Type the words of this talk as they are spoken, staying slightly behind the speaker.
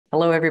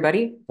Hello,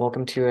 everybody.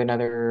 Welcome to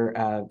another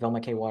Velma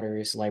K.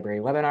 Waters Library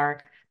webinar.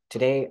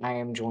 Today, I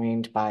am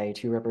joined by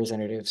two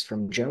representatives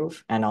from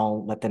JoVE, and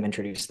I'll let them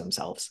introduce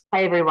themselves.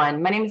 Hi,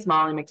 everyone. My name is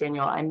Molly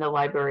McDaniel. I'm the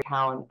library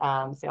account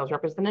sales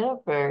representative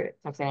for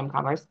Texas A&M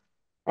Commerce,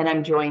 and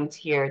I'm joined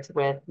here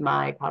with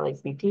my colleague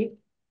Suniti,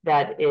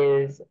 that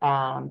is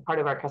part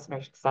of our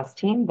customer success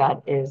team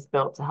that is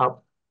built to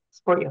help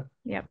support you.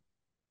 Yeah.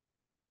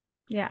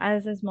 Yeah,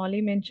 as Molly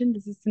mentioned,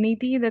 this is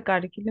Suniti, the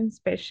curriculum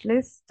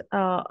specialist,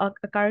 a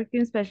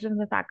curriculum specialist in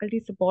the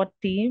faculty support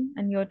team,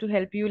 and here to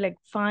help you like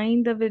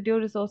find the video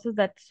resources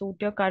that suit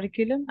your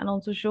curriculum and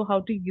also show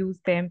how to use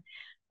them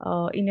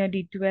in your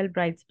D2L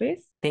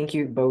Brightspace. Thank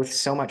you both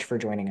so much for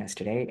joining us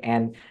today.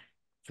 And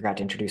forgot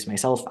to introduce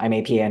myself. I'm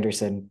AP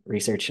Anderson,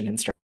 Research and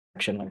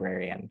Instruction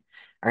Librarian.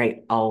 All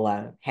right,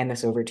 I'll hand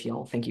this over to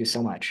y'all. Thank you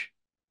so much.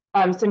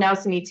 So now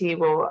Suniti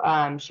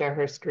will share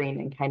her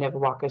screen and kind of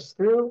walk us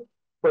through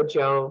what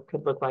Joe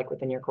could look like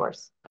within your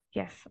course.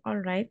 Yes, all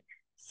right.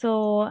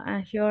 So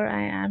here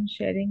I am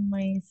sharing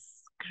my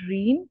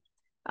screen.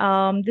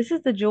 This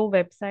is the Joe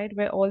website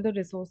where all the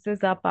resources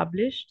are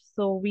published.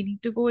 So we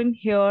need to go in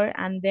here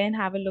and then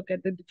have a look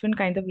at the different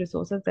kinds of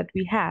resources that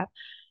we have.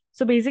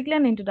 So basically,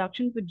 an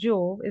introduction for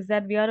Joe is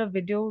that we are a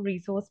video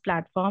resource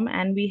platform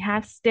and we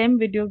have STEM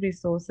video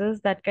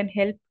resources that can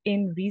help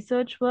in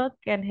research work,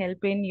 can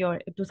help in your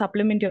to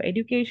supplement your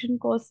education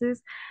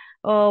courses,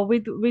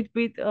 with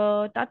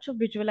a touch of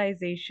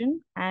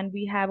visualization. And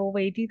we have over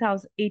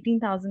 18,000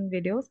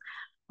 videos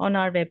on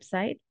our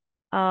website.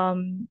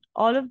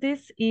 All of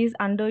this is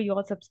under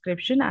your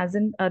subscription, as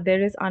in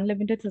there is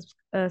unlimited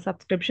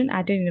subscription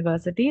at a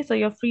university. So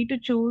you're free to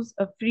choose,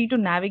 free to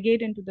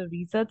navigate into the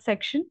research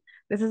section.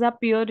 This is a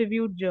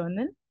peer-reviewed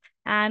journal.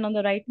 And on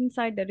the right-hand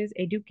side, there is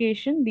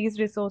education. These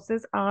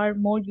resources are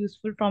more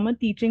useful from a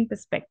teaching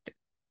perspective.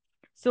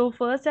 So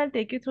first, I'll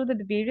take you through the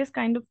various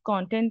kind of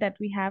content that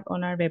we have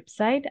on our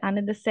website. And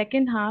in the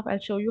second half, I'll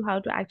show you how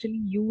to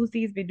actually use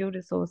these video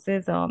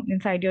resources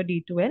inside your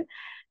D2L.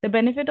 The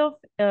benefit of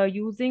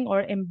using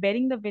or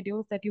embedding the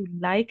videos that you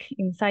like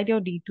inside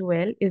your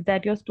D2L is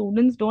that your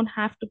students don't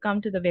have to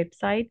come to the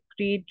website,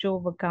 create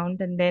JoVE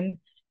account, and then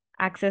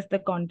access the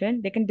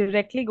content. They can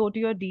directly go to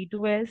your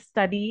D2L,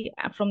 study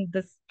from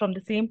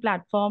the same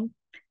platform,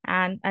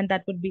 and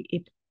that would be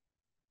it.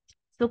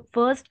 So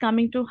first,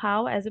 coming to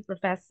how, as a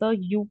professor,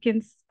 you can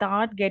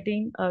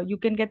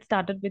get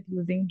started with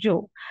using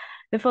JoVE.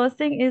 The first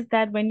thing is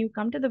that when you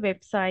come to the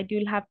website,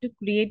 you'll have to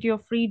create your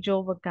free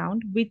JoVE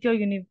account with your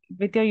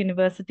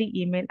university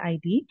email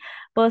ID.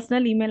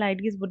 Personal email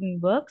IDs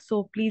wouldn't work,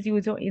 so please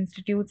use your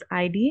institute's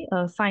ID,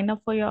 sign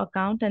up for your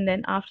account, and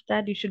then after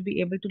that, you should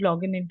be able to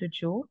log in into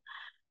JoVE.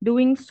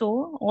 Doing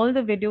so, all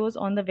the videos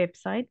on the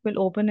website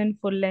will open in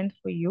full length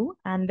for you,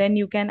 and then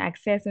you can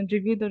access and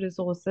review the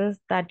resources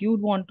that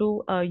you'd want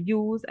to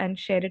use and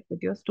share it with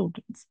your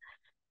students.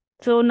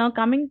 So now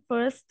coming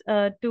first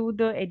to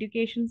the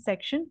education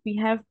section, we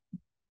have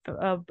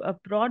a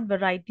broad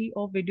variety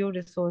of video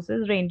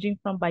resources ranging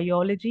from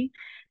biology,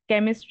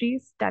 chemistry,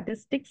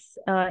 statistics,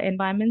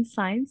 environment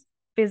science,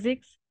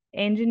 physics,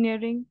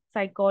 engineering,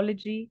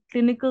 psychology,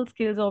 clinical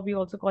skills, or we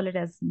also call it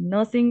as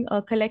nursing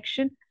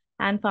collection,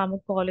 and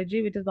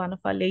pharmacology, which is one of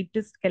our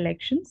latest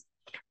collections.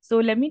 So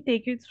let me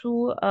take you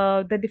through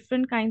the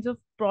different kinds of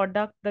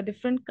the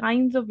different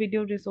kinds of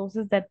video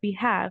resources that we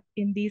have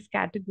in these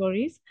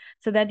categories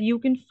so that you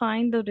can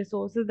find the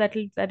resources that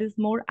is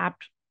more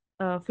apt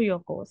for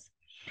your course.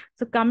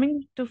 So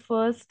coming to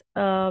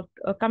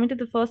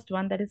the first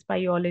one, that is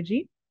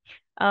biology.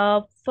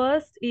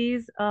 First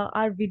is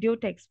our video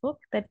textbook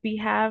that we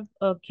have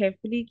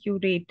carefully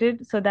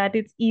curated so that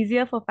it's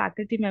easier for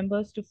faculty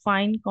members to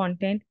find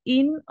content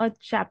in a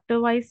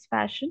chapter-wise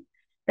fashion.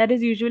 That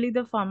is usually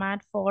the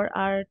format for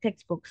our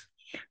textbooks.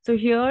 So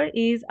here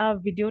is our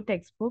video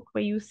textbook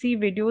where you see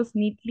videos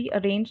neatly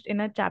arranged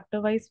in a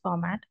chapter-wise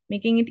format,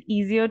 making it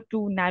easier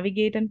to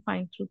navigate and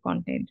find through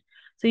content.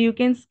 So you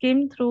can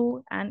skim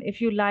through, and if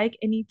you like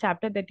any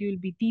chapter that you will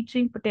be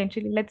teaching,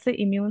 potentially, let's say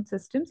immune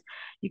systems,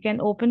 you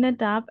can open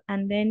it up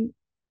and then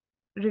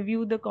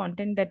review the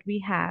content that we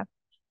have.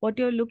 What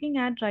you're looking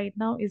at right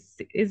now is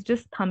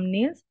just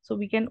thumbnails. So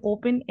we can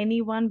open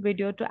any one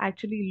video to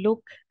actually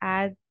look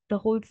at the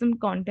wholesome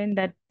content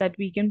that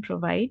we can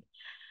provide.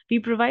 We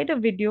provide a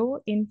video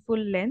in full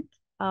length.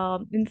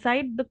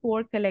 Inside the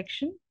core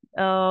collection,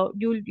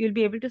 you'll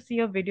be able to see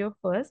a video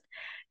first.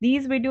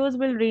 These videos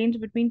will range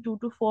between 2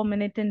 to 4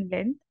 minutes in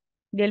length.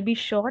 They'll be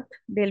short,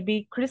 they'll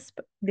be crisp,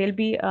 they'll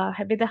be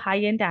with a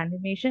high-end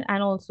animation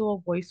and also a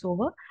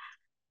voiceover,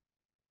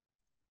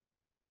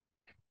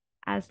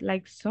 as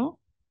like so.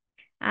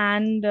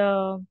 And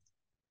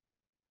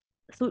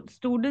so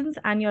students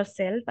and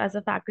yourself as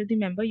a faculty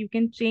member, you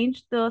can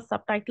change the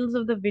subtitles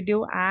of the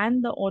video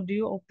and the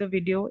audio of the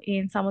video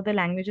in some of the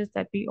languages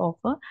that we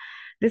offer.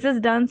 This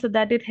is done so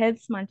that it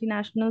helps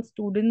multinational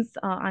students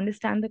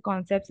understand the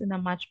concepts in a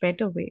much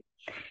better way.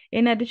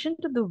 In addition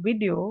to the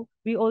video,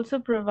 we also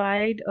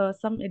provide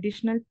some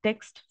additional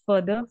text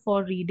further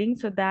for reading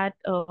so that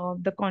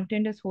the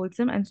content is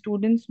wholesome and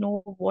students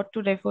know what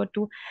to refer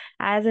to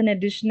as an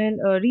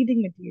additional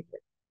reading material.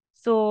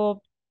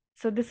 So,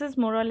 so this is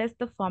more or less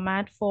the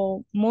format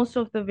for most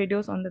of the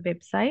videos on the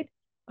website.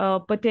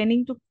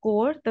 Pertaining to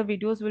core, the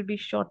videos will be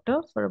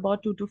shorter for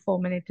about 2 to 4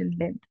 minutes in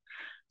length.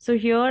 So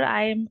here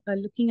I am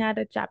looking at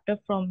a chapter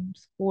from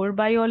spore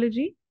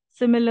biology.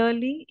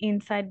 Similarly,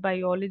 inside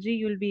biology,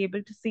 you'll be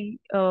able to see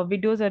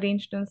videos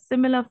arranged in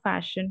similar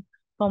fashion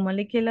for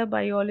molecular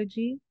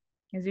biology.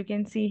 As you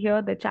can see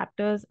here, the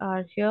chapters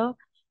are here.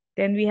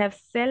 Then we have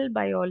cell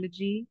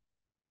biology,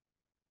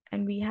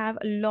 and we have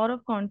a lot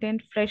of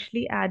content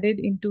freshly added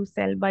into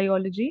cell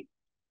biology.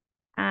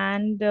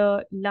 And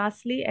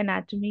lastly,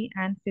 anatomy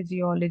and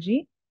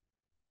physiology.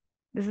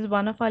 This is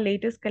one of our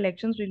latest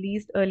collections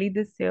released early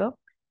this year,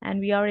 and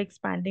we are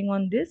expanding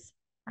on this.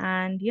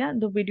 And yeah,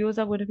 the videos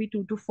are going to be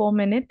 2 to 4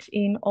 minutes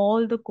in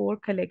all the core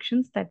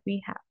collections that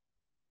we have.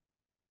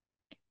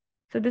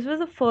 So this was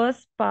the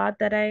first part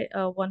that I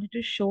wanted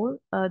to show,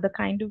 the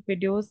kind of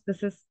videos.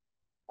 This is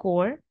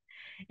core.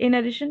 In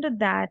addition to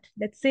that,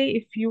 let's say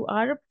if you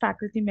are a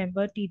faculty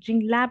member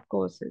teaching lab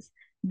courses,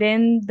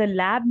 then the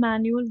lab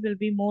manual will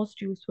be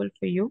most useful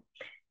for you.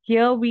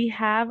 Here we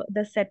have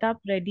the setup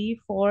ready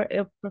for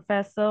a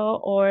professor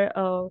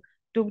or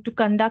to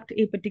conduct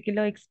a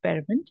particular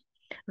experiment.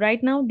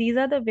 Right now, these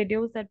are the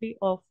videos that we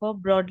offer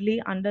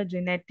broadly under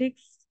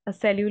genetics,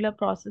 cellular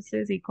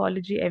processes,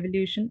 ecology,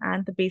 evolution,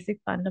 and the basic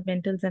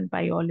fundamentals in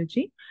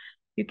biology.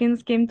 You can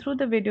skim through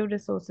the video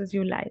resources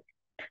you like.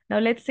 Now,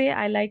 let's say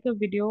I like a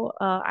video.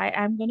 I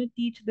am going to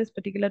teach this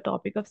particular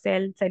topic of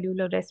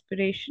cellular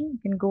respiration.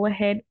 You can go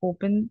ahead,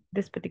 open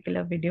this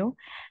particular video,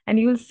 and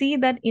you'll see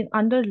that in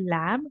under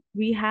lab,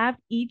 we have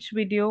each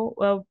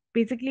video.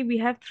 Basically, we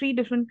have three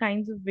different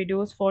kinds of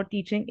videos for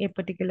teaching a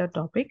particular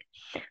topic.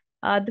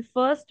 The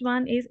first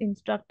one is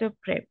instructor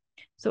prep.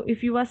 So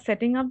if you are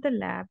setting up the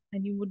lab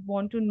and you would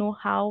want to know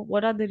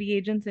what are the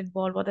reagents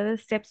involved, what are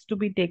the steps to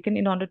be taken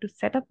in order to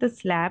set up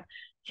this lab,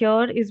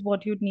 here is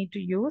what you'd need to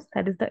use.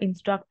 That is the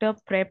instructor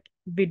prep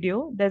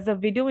video. There's a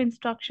video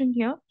instruction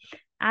here.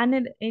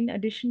 And in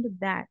addition to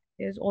that,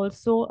 there's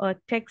also a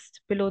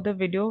text below the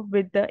video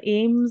with the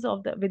aim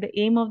of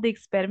the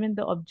experiment,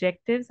 the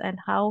objectives, and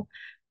how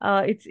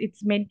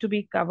it's meant to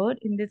be covered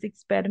in this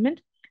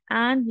experiment,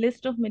 and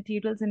list of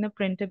materials in a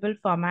printable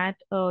format,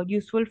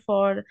 useful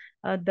for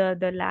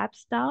the lab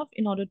staff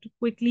in order to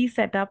quickly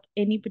set up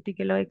any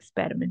particular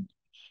experiment.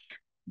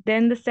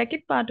 Then the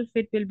second part of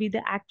it will be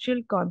the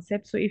actual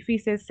concept. So if we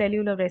say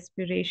cellular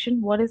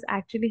respiration, what is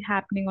actually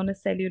happening on a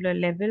cellular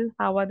level?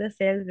 How are the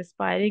cells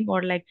respiring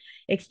or like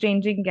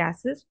exchanging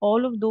gases?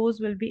 All of those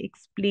will be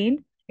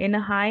explained in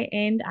a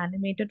high-end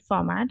animated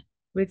format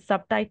with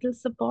subtitle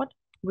support,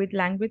 with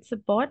language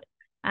support,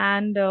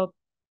 and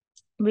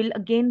will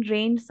again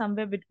range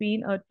somewhere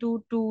between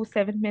 2 to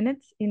 7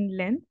 minutes in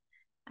length.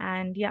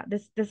 And yeah,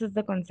 this is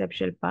the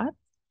conceptual part.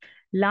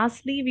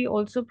 Lastly, we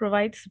also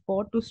provide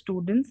support to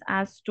students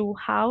as to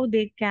how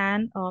they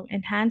can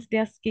enhance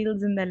their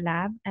skills in the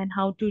lab, and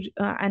how to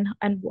and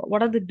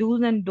what are the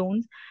do's and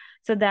don'ts,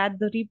 so that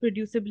the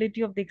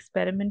reproducibility of the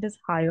experiment is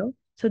higher.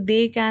 So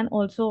they can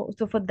also,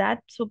 so for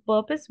that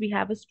purpose, we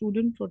have a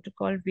student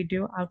protocol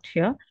video out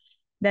here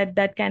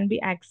that can be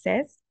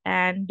accessed,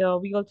 and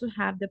we also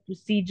have the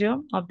procedure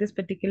of this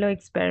particular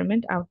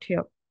experiment out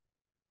here.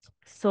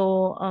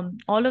 So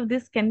all of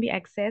this can be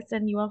accessed,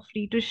 and you are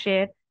free to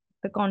share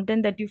the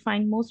content that you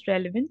find most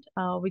relevant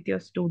with your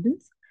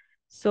students.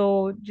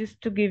 So just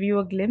to give you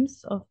a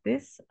glimpse of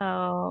this,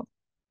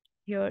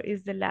 here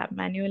is the lab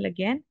manual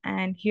again.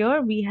 And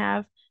here we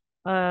have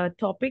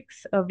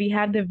topics. We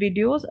have the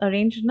videos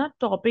arranged in a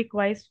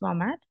topic-wise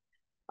format,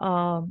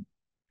 um,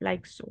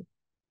 like so.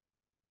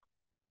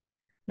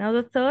 Now,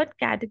 the third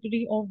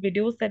category of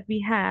videos that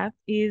we have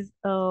is,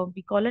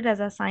 we call it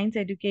as a science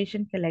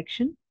education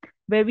collection,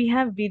 where we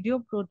have video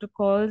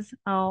protocols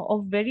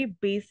of very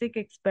basic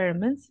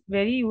experiments,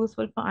 very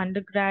useful for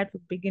undergrad, for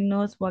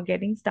beginners who are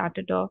getting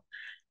started off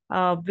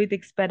with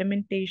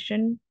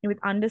experimentation, with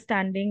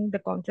understanding the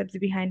concepts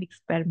behind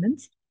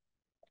experiments.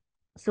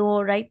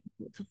 So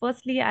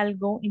firstly, I'll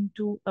go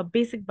into a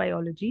basic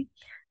biology.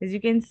 As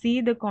you can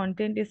see, the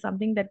content is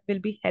something that will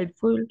be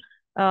helpful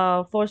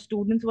for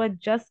students who are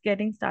just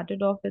getting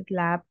started off with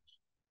lab,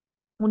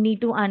 who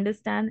need to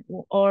understand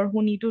or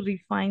who need to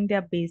refine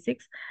their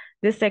basics.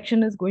 This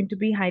section is going to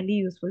be highly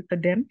useful for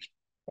them.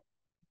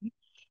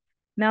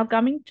 Now,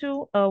 coming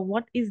to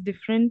what is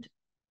different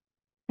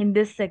in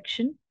this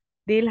section,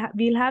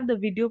 we'll have the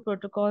video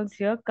protocols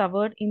here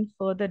covered in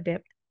further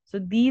depth. So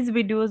these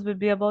videos will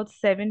be about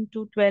 7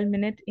 to 12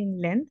 minutes in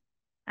length,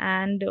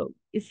 and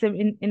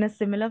in a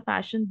similar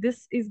fashion,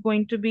 this is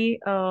going to be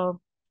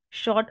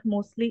shot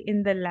mostly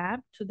in the lab,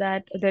 so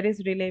that there is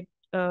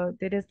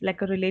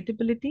like a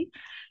relatability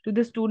to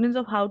the students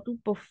of how to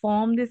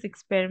perform this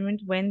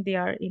experiment when they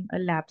are in a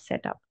lab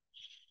setup.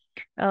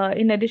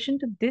 In addition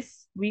to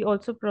this, we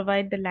also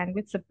provide the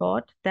language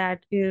support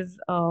that's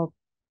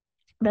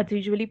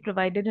usually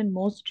provided in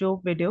most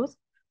JoVE videos,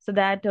 so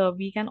that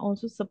we can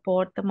also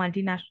support the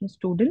multinational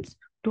students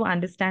to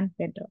understand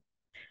better.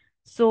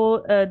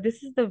 So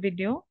this is the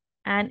video.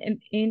 And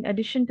in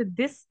addition to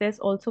this, there's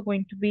also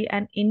going to be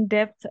an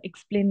in-depth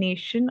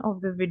explanation of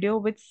the video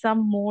with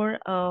some more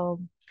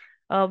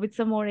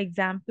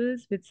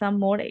examples, with some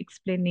more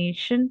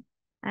explanation.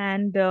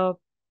 And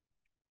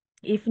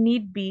if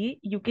need be,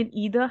 you can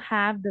either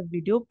have the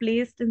video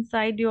placed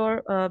inside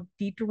your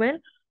D2L,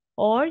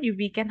 or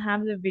we can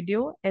have the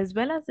video as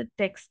well as the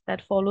text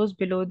that follows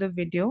below the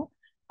video.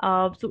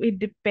 So it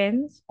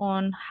depends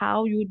on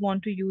how you'd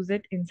want to use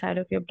it inside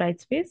of your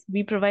Brightspace.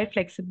 We provide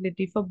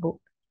flexibility for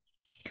both.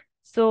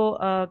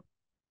 So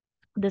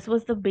this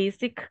was the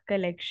basic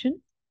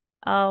collection.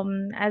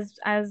 As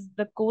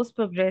the course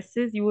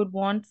progresses, you would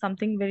want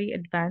something very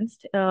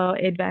advanced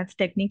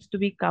techniques to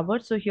be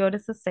covered. So here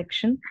is a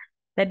section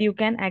that you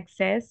can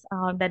access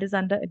that is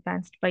under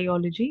advanced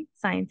biology,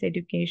 science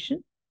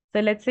education.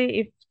 So let's say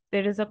if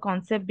there is a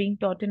concept being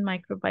taught in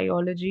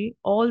microbiology,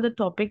 all the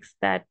topics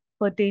that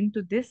pertain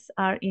to this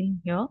are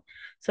in here.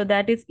 So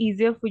that is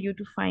easier for you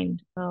to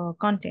find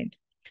content.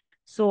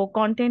 So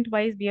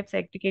content-wise, we have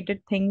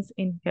segregated things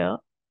in here,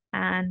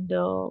 and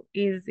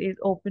is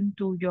open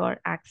to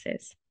your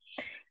access.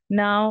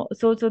 Now,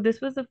 so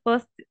this was the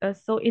first.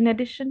 So in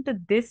addition to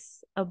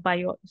this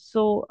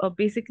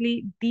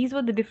basically these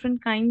were the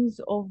different kinds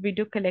of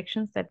video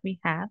collections that we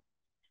have.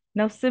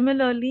 Now,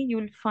 similarly,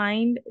 you'll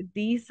find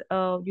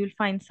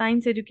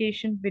science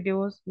education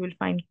videos, you'll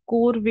find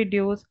core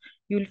videos,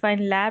 you'll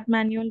find lab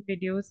manual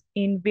videos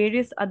in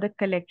various other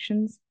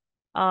collections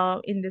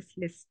in this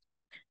list.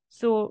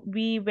 So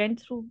I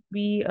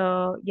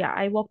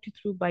walked you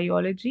through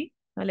biology.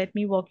 Now let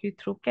me walk you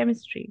through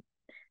chemistry.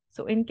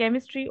 So in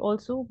chemistry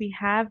also, we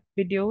have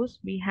videos,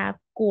 we have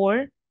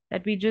core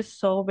that we just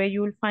saw, where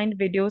you will find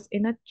videos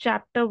in a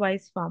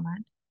chapter-wise format.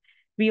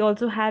 We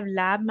also have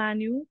lab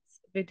manuals,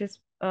 which is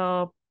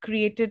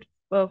created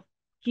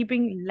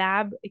keeping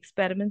lab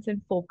experiments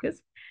in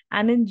focus.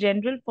 And in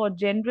general, for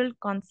general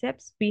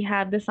concepts, we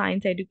have the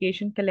science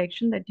education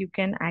collection that you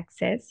can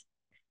access.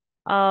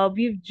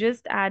 We've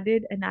just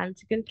added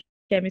analytical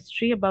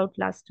chemistry about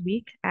last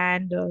week,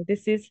 and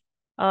this is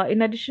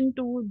in addition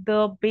to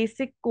the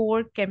basic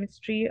core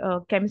chemistry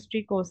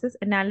courses.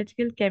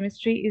 Analytical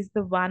chemistry is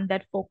the one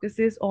that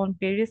focuses on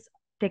various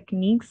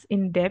techniques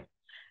in depth,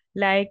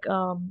 like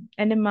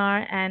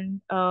NMR,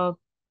 and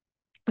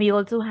we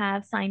also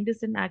have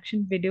scientists in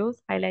action videos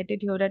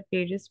highlighted here at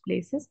various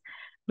places.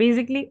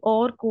 Basically,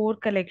 all core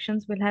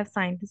collections will have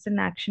scientists in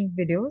action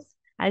videos.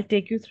 I'll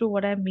take you through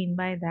what I mean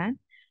by that.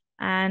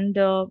 And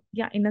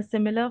yeah, in a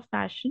similar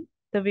fashion,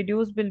 the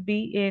videos will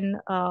be in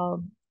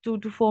 2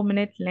 to 4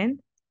 minute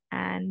length,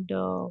 and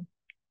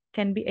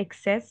can be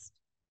accessed.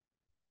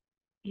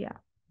 Yeah.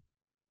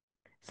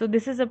 So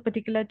this is a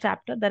particular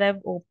chapter that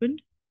I've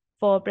opened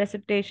for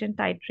precipitation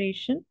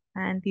titration,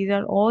 and these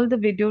are all the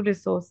video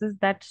resources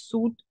that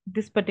suit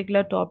this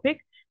particular topic.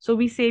 So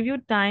we save you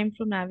time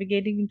from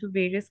navigating into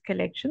various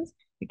collections.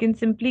 You can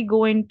simply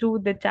go into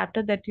the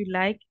chapter that you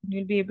like, and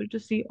you'll be able to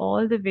see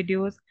all the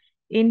videos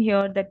in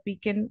here that we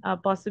can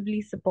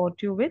possibly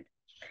support you with.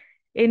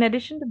 In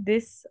addition to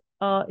this,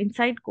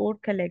 inside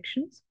code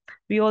collections,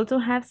 we also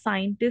have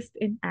scientists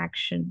in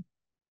action.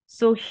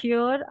 So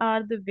here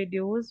are the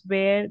videos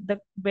where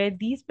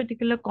these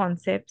particular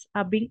concepts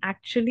are being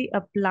actually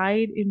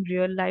applied in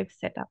real life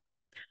setup.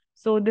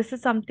 So this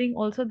is something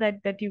also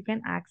that you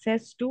can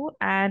access to,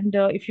 and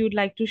if you'd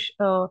like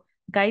to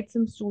guide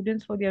some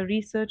students for their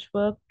research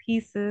work,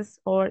 thesis,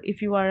 or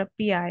if you are a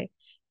PI,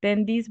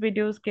 then these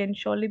videos can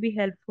surely be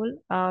helpful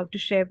to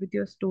share with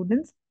your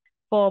students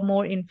for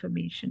more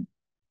information.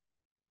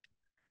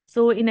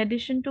 So in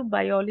addition to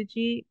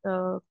biology,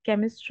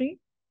 chemistry,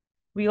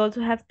 we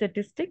also have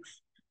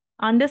statistics.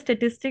 Under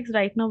statistics,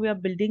 right now we are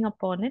building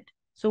upon it.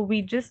 So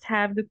we just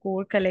have the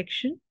core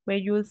collection where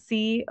you'll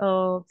see,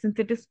 since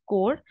it is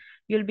core,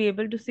 you'll be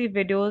able to see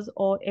videos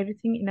or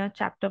everything in a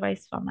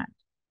chapter-wise format.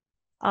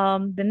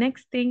 The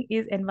next thing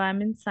is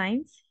environment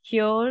science.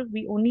 Here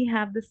we only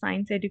have the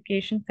science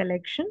education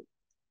collection.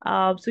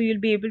 So you'll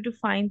be able to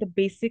find the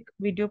basic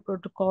video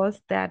protocols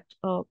that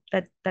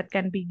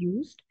can be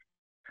used.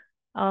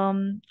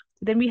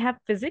 Then we have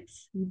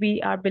physics.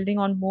 We are building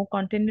on more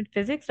content in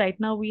physics. Right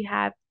now we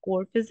have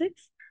core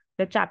physics,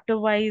 the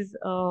chapter-wise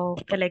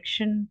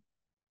collection,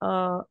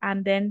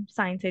 and then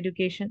science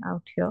education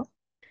out here.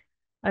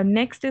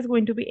 Next is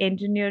going to be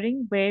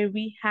engineering, where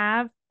we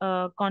have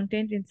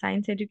content in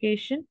science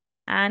education.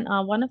 And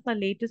one of our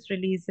latest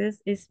releases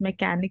is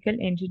mechanical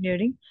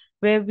engineering,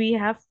 where we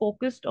have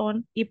focused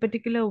on a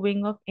particular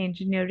wing of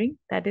engineering,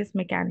 that is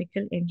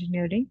mechanical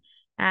engineering.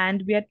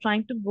 And we are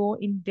trying to go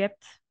in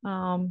depth,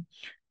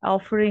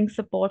 offering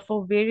support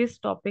for various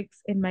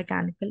topics in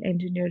mechanical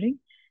engineering.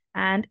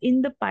 And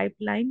in the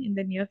pipeline, in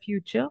the near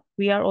future,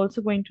 we are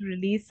also going to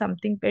release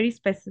something very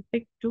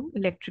specific to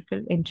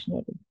electrical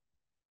engineering.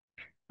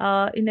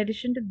 In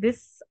addition to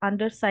this,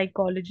 under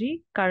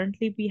psychology,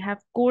 currently we have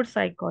core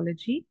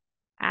psychology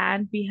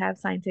and we have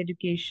science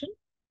education.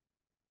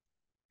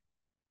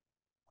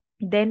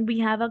 Then we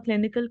have a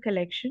clinical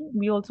collection.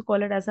 We also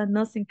call it as a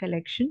nursing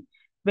collection,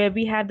 where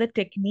we have the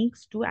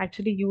techniques to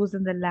actually use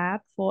in the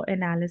lab for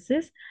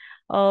analysis.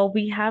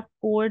 We have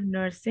core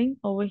nursing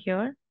over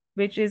here,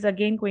 which is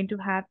again going to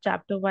have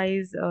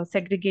chapter-wise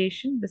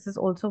segregation. This is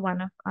also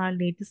one of our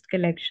latest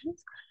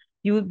collections.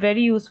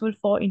 Very useful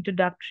for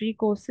introductory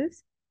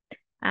courses.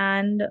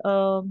 And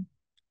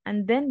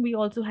then we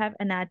also have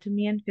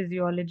anatomy and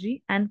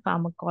physiology and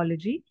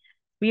pharmacology.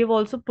 We have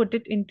also put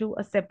it into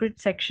a separate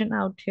section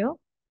out here,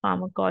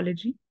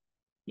 pharmacology.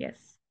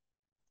 Yes.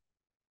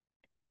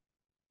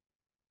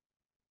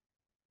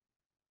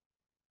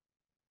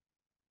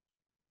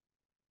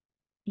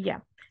 Yeah.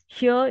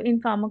 Here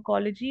in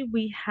pharmacology,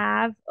 we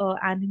have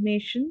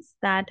animations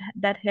that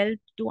help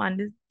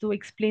to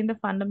explain the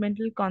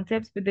fundamental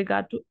concepts with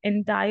regard to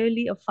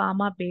entirely a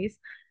pharma base.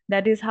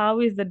 That is,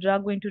 how is the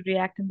drug going to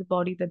react in the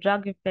body, the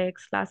drug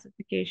effects,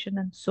 classification,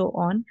 and so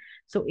on.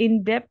 So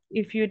in depth,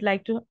 if you'd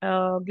like to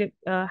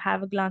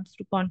have a glance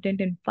to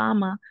content in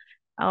pharma,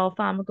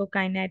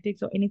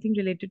 pharmacokinetics, or anything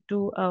related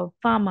to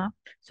pharma,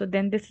 so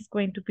then this is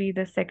going to be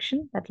the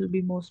section that will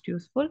be most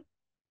useful.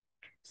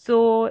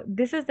 So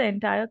this is the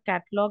entire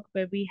catalog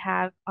where we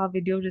have our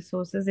video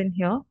resources in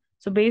here.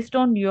 So based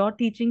on your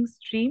teaching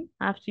stream,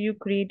 after you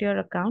create your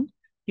account,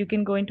 you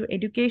can go into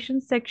education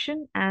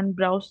section and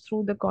browse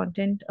through the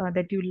content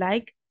that you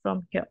like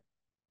from here.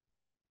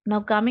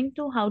 Now coming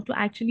to how to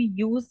actually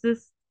use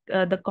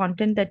the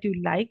content that you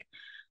like,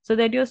 so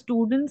that your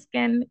students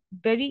can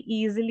very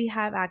easily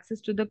have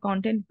access to the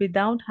content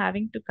without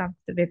having to come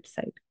to the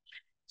website.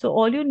 So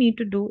all you need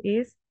to do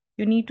is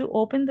you need to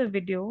open the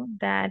video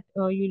that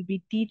you'll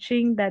be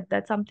teaching,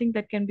 that's something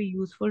that can be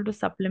useful to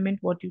supplement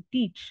what you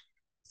teach.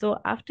 So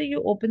after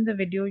you open the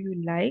video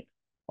you like,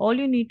 all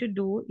you need to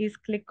do is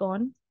click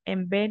on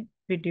embed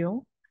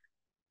video.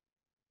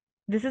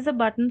 This is a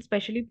button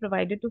specially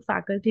provided to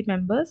faculty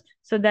members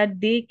so that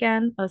they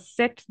can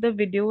set the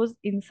videos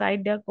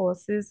inside their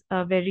courses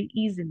very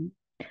easily.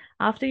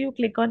 After you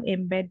click on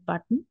embed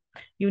button,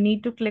 you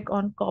need to click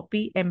on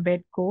copy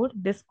embed code.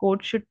 This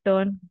code should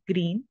turn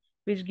green,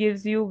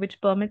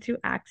 which permits you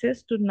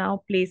access to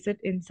now place it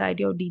inside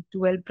your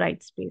D2L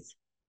Brightspace.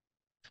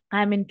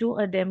 I'm into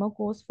a demo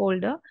course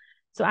folder.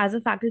 So as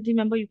a faculty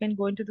member, you can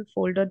go into the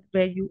folder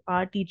where you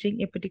are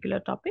teaching a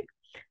particular topic.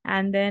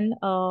 And then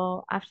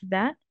after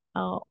that,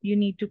 you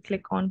need to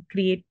click on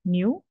create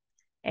new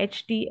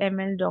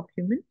HTML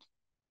document.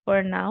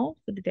 For now,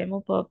 for the demo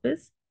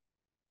purpose,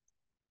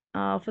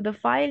 for the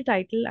file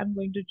title, I'm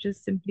going to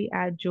just simply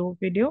add JoVE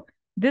video.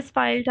 This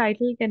file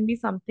title can be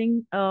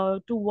something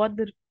to what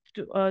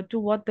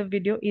the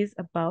video is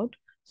about.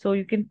 So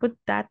you can put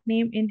that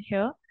name in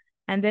here.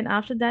 And then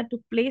after that, to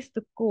place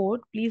the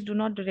code, please do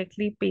not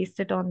directly paste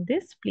it on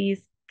this.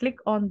 Please click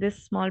on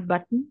this small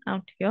button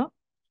out here.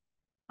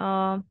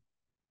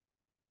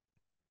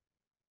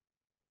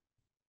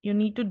 You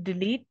need to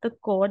delete the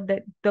code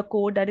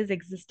that is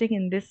existing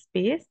in this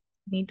space.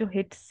 You need to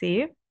hit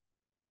save,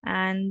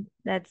 and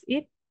that's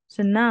it.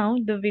 So now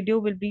the video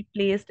will be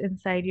placed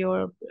inside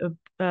your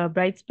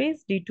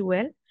Brightspace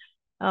D2L,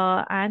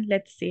 and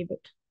let's save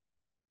it.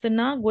 So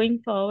now going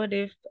forward,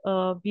 if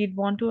we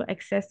want to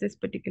access this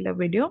particular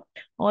video,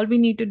 all we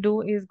need to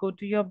do is go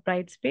to your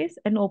Brightspace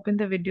and open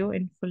the video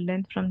in full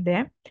length from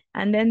there.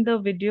 And then the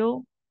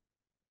video,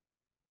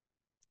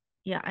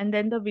 yeah, and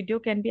then the video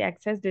can be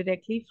accessed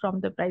directly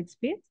from the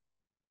Brightspace.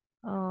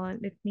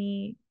 Let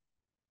me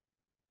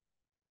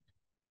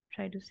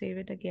try to save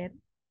it again.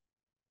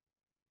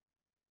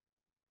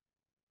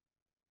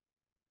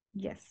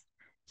 Yes.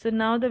 So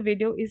now the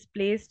video is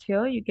placed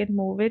here. You can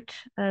move it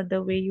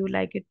the way you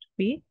like it to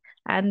be.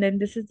 And then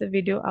this is the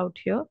video out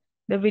here.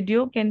 The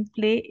video can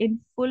play in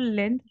full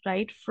length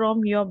right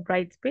from your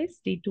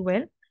Brightspace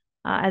D2L.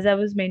 As I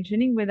was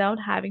mentioning, without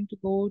having to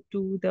go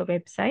to the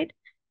website.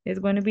 There's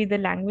going to be the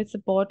language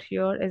support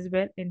here as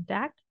well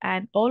intact.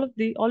 And all of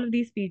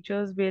these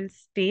features will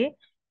stay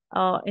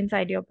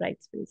inside your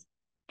Brightspace.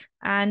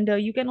 And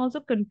you can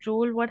also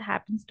control what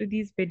happens to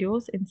these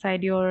videos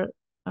inside your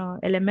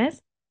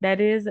LMS. That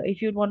is,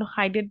 if you want to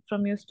hide it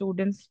from your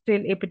students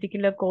till a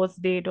particular course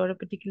date or a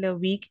particular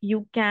week,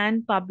 you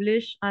can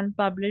publish,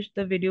 unpublish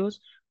the videos,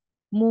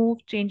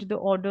 change the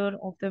order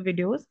of the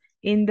videos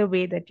in the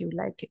way that you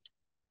like it.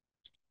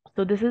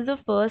 So this is the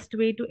first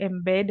way to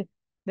embed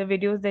the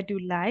videos that you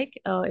like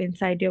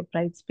inside your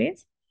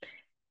Brightspace.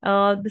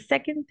 The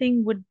second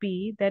thing would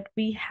be that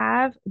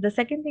the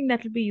second thing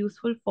that will be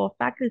useful for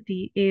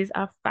faculty is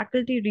our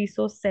faculty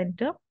resource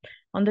center.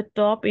 On the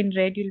top in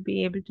red, you'll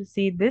be able to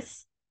see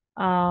this.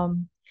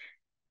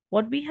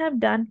 What we have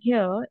done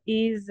here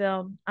is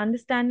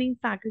understanding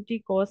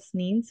faculty course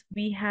needs.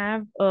 We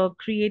have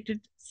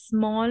created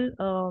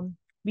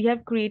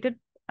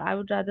I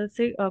would rather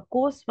say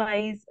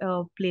course-wise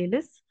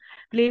playlists.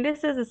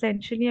 Playlist is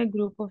essentially a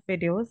group of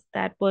videos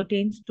that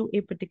pertains to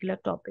a particular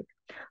topic.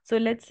 So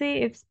let's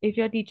say if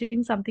you're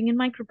teaching something in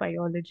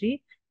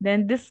microbiology,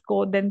 then this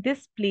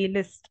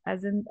playlist,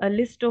 as in a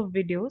list of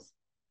videos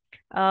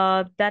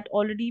that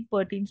already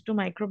pertains to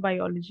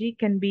microbiology,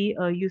 can be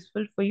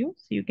useful for you.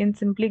 So you can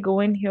simply go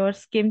in here,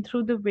 skim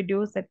through the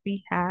videos that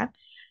we have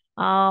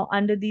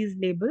under these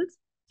labels,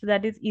 so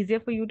that it's easier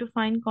for you to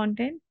find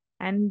content,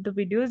 and the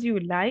videos you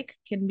like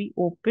can be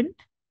opened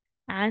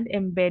and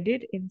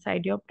embedded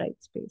inside your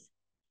Brightspace.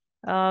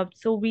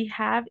 So we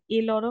have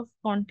a lot of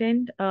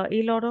content,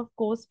 a lot of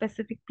course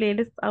specific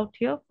playlists out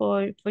here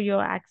for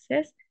your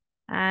access,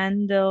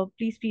 and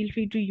please feel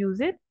free to use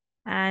it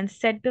and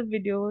set the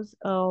videos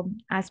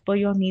as per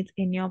your needs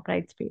in your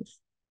Brightspace.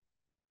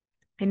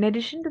 In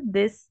addition to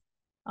this,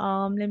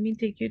 let me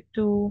take you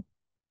to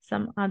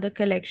some other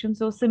collections.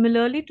 So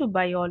similarly to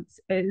biology,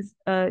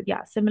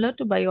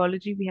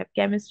 we have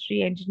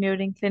chemistry,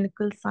 engineering,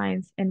 clinical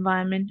science,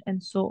 environment,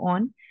 and so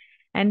on.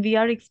 And we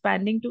are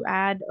expanding to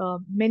add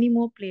many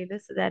more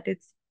playlists so that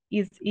it's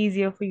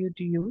easier for you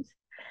to use.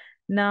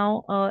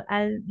 Now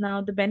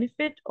the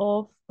benefit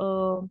of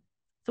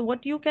so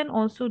what you can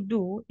also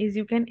do is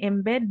you can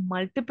embed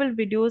multiple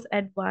videos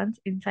at once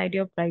inside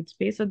your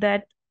Brightspace, so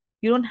that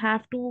you don't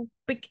have to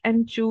pick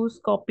and choose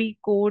copy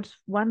codes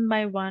one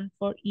by one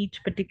for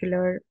each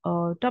particular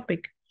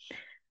topic.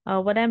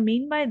 What I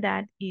mean by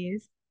that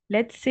is,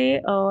 let's say,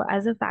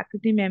 as a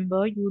faculty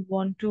member, you would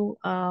want to,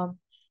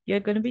 you're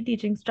going to be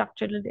teaching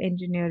structural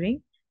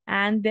engineering,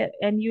 and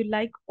you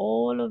like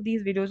all of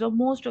these videos or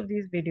most of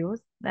these videos,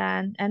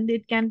 and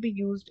it can be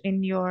used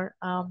in your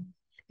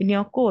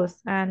course,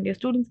 and your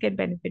students can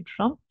benefit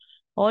from.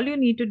 All you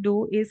need to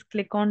do is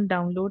click on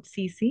Download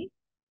CC.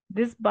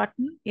 This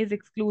button is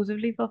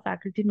exclusively for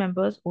faculty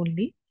members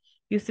only.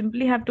 You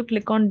simply have to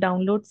click on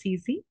Download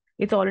CC.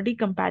 It's already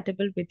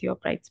compatible with your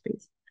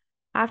Brightspace.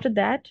 After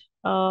that,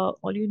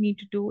 all you need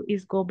to do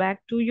is go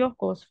back to your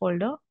course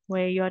folder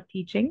where you are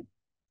teaching.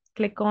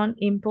 Click on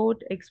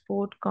Import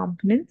Export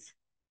Components.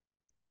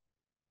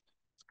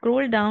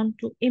 Scroll down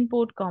to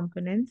Import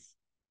Components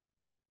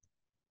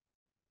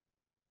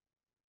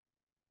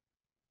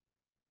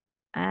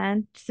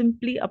and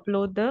simply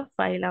upload the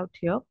file out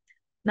here.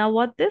 Now,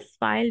 what this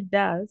file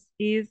does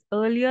is,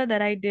 earlier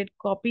that I did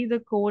copy the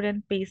code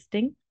and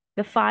pasting,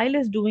 the file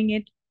is doing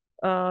it.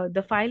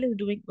 The file is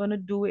going to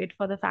do it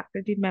for the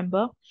faculty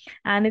member,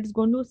 and it's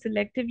going to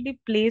selectively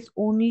place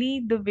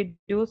only the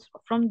videos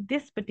from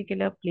this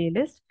particular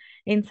playlist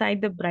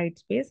inside the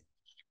Brightspace,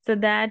 so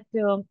that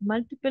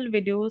multiple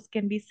videos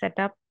can be set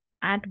up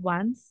at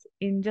once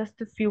in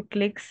just a few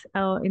clicks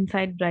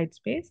inside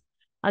Brightspace.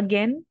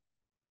 Again,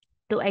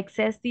 to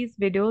access these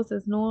videos,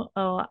 there's no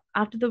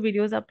after the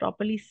videos are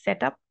properly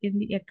set up in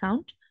the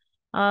account,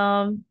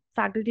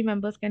 faculty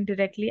members can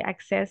directly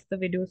access the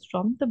videos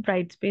from the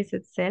Brightspace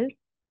itself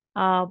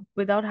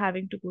without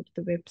having to go to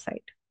the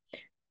website.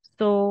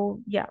 So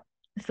yeah,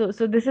 so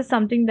this is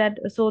something that,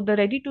 so the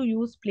ready to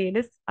use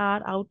playlists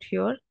are out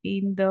here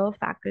in the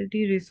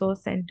faculty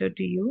resource center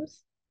to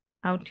use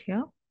out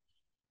here.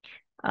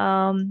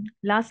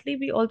 Lastly,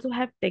 we also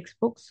have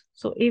textbooks.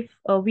 So if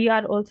we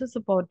are also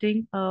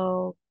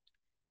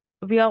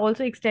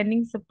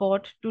extending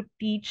support to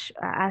teach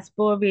as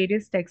per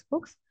various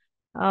textbooks.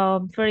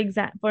 For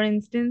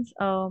instance,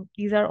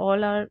 these are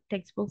all our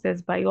textbooks.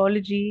 There's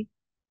biology,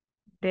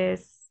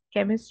 there's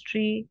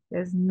chemistry,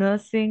 there's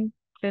nursing,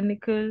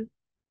 clinical.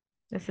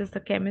 This is the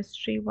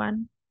chemistry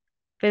one,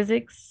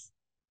 physics,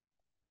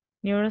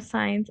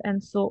 neuroscience,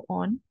 and so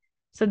on.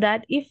 So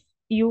that if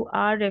you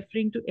are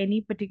referring to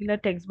any particular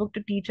textbook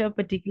to teach a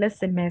particular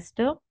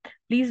semester,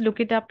 please look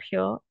it up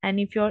here. And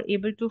if you're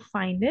able to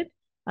find it,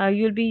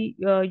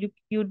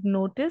 you'd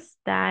notice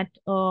that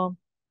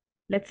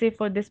let's say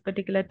for this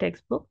particular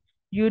textbook,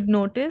 you'd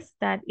notice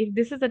that if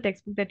this is the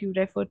textbook that you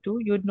refer to,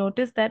 you'd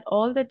notice that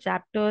all the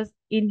chapters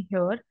in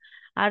here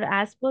are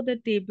as per the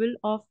table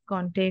of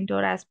content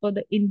or as per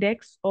the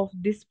index of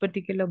this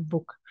particular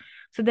book.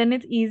 So then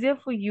it's easier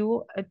for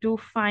you to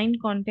find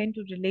content,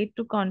 to relate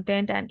to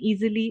content, and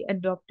easily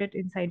adopt it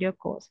inside your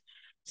course.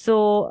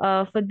 So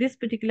for this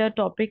particular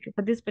topic,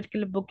 for this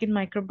particular book in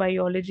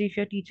microbiology, if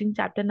you're teaching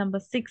chapter number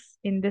 6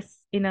 in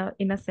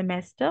a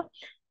semester,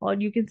 or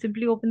you can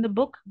simply open the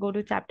book, go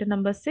to chapter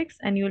number 6,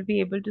 and you'll be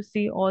able to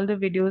see all the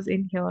videos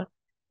in here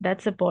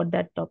that support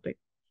that topic.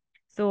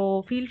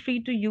 So feel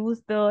free to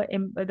use feel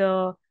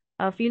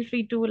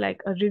free to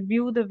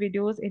review the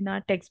videos in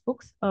our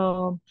textbooks.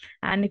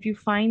 And if you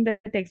find the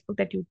textbook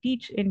that you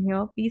teach in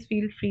here, please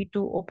feel free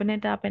to open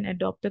it up and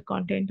adopt the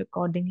content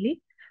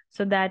accordingly,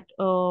 so that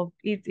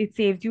it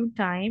saves you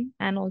time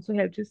and also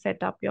helps you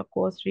set up your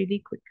course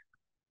really quick.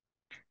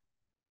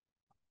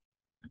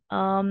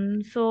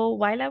 So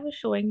while I was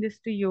showing this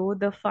to you,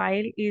 the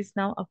file is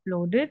now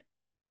uploaded,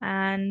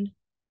 and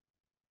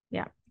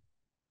yeah.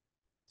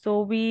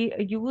 So we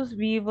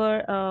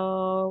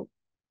were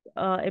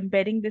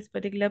embedding this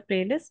particular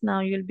playlist.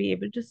 Now you'll be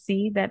able to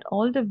see that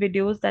all the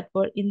videos that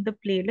were in the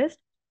playlist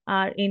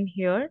are in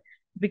here.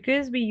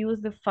 because we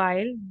use the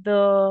file,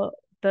 the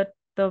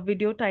the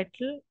video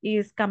title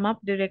is come up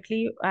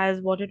directly as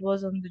what it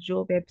was on the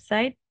Joe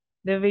website.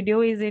 The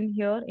video is in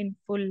here in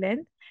full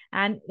length,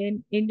 and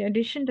in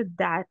addition to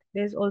that,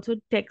 there's also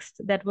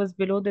text that was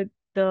below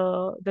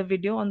the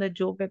video on the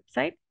Joe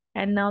website,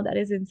 and now that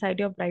is inside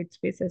your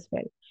Brightspace as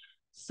well.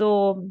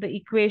 So the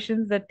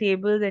equations, the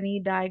tables, any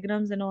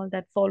diagrams and all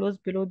that follows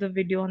below the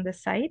video on the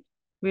site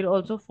will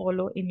also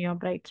follow in your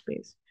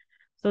Brightspace.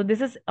 So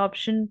this is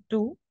option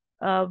two,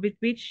 with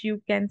which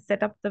you can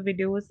set up the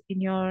videos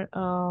in your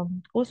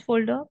course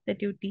folder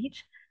that you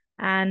teach,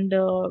 and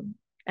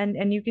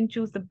and you can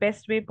choose the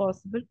best way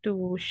possible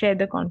to share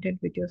the content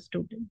with your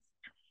students.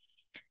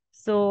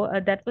 So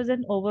that was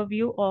an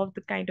overview of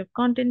the kind of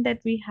content that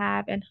we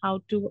have and how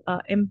to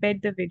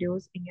embed the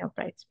videos in your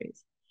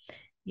Brightspace.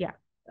 Yeah,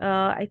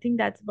 I think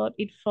that's about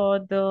it for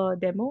the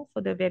demo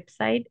for the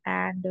website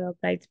and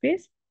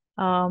Brightspace.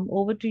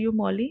 Over to you,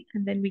 Molly,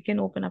 and then we can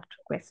open up to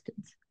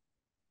questions.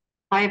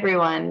 Hi,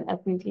 everyone. As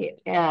Suniti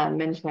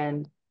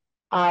mentioned,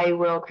 I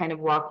will kind of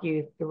walk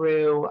you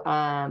through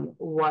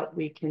what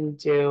we can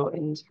do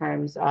in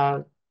terms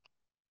of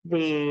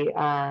the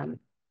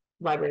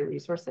library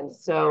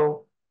resources.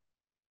 So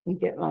let me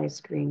get my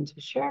screen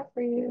to share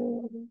for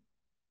you.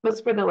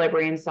 But for the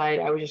librarian side,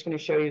 I was just going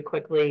to show you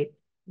quickly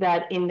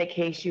that in the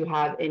case you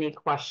have any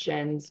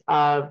questions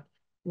of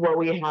what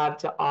we have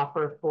to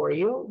offer for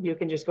you, you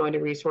can just go into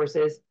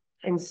resources,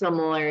 and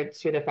similar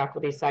to the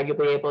faculty side, you'll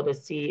be able to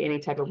see any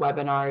type of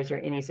webinars or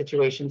any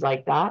situations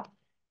like that.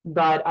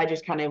 But I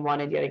just kind of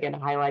wanted yet again to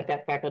highlight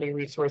that Faculty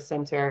Resource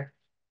Center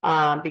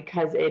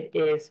because it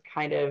is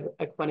kind of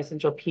a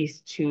quintessential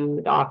piece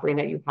to the offering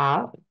that you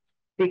have,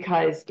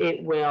 because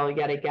it will,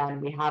 yet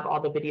again, we have all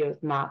the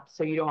videos mapped,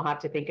 so you don't have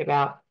to think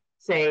about,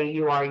 say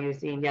you are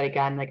using, yet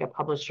again, like a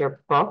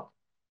publisher book.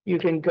 You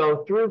can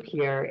go through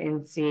here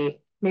and see,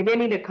 maybe I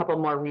need a couple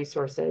more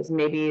resources,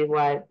 maybe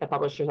what the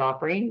publisher's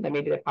offering, that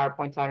maybe the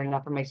PowerPoints aren't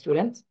enough for my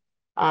students.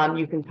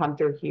 You can come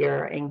through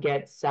here and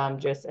get some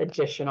just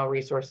additional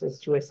resources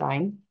to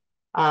assign.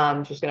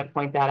 Just going to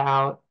point that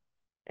out.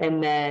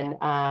 And then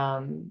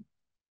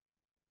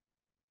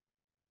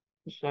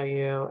show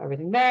you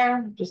everything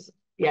there. Just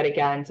yet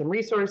again, some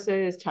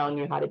resources telling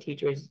you how to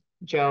teach with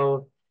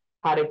JoVE,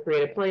 how to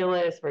create a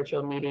playlist,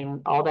 virtual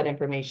meeting, all that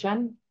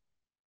information.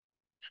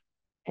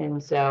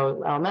 And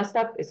so all messed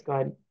up is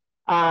good.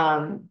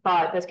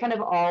 But that's kind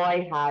of all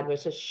I had,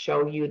 was just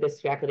show you this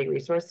faculty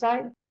resource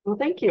side. Well,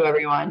 thank you,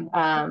 everyone.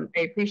 I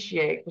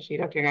appreciate, especially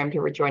Dr. Graham,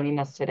 for joining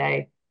us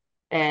today.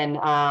 And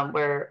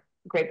we're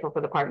grateful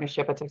for the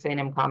partnership at Texas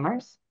A&M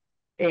Commerce.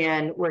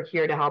 And we're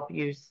here to help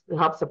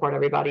support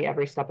everybody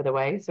every step of the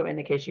way. So in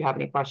the case you have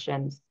any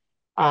questions,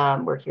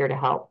 we're here to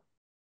help.